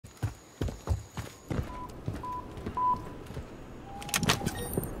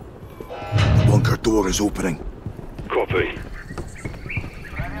door is opening. Copy.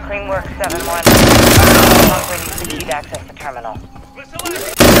 Clean work 7-1. Bunker needs the key to access the terminal.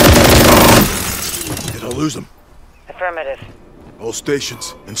 Did I lose him? Affirmative. All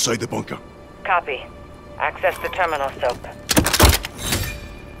stations, inside the bunker. Copy. Access the terminal, Soap.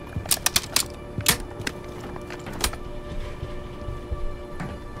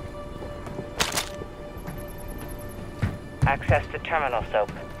 Access the terminal,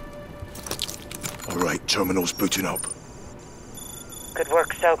 Soap. Alright, terminal's booting up. Good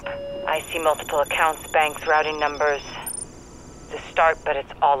work, Soap. I see multiple accounts, banks, routing numbers. The start, but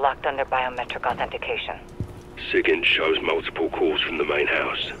it's all locked under biometric authentication. SIGINT shows multiple calls from the main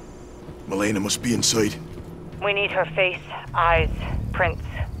house. Milena must be inside. We need her face, eyes, prints.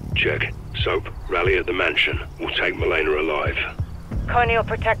 Check. Soap, rally at the mansion. We'll take Milena alive. Coney will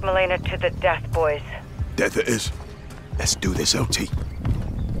protect Milena to the death, boys. Death it is. Let's do this, LT.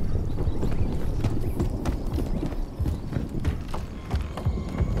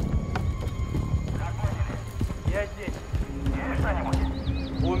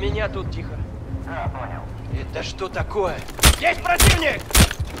 У меня тут тихо. Да, понял. Это что такое? Есть противник!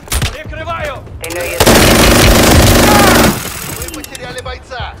 Прикрываю! Мы потеряли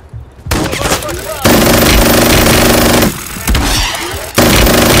бойца!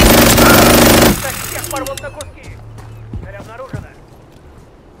 Всех порвут на куски! Цель обнаружена!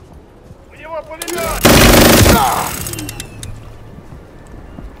 У него пулемет!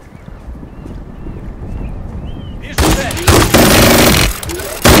 Вижу цель!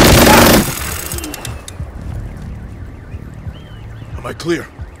 Am I clear?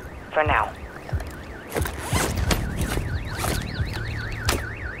 For now.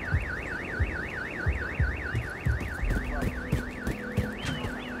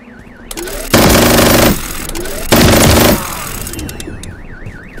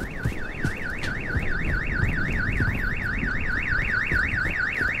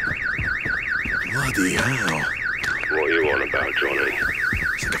 Bloody hell. What are you on about, Johnny?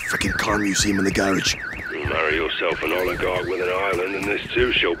 It's like a freaking car museum in the garage. You marry yourself an oligarch with an island and this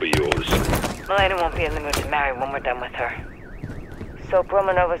too shall be yours. Milena won't be in the mood to marry when we're done with her. Soap,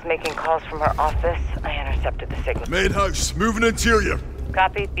 Romanova's making calls from her office. I intercepted the signal. Main house, moving interior.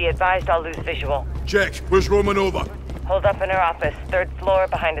 Copy. Be advised I'll lose visual. Check, where's Romanova? Hold up in her office, 3rd floor,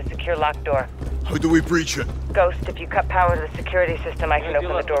 behind a secure locked door. How do we breach it? Ghost, if you cut power to the security system, I can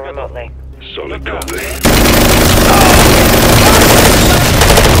open the door remotely. Solid copy.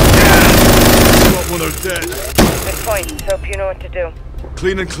 Got one are dead. Good point. Soap, you know what to do.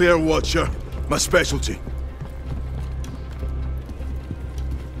 Clean and clear, Watcher. My specialty.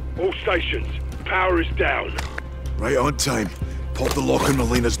 All stations, power is down. Right on time. Pop the lock on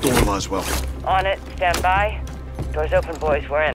Milena's door, Laswell. On it. Stand by. Doors open, boys. We're in.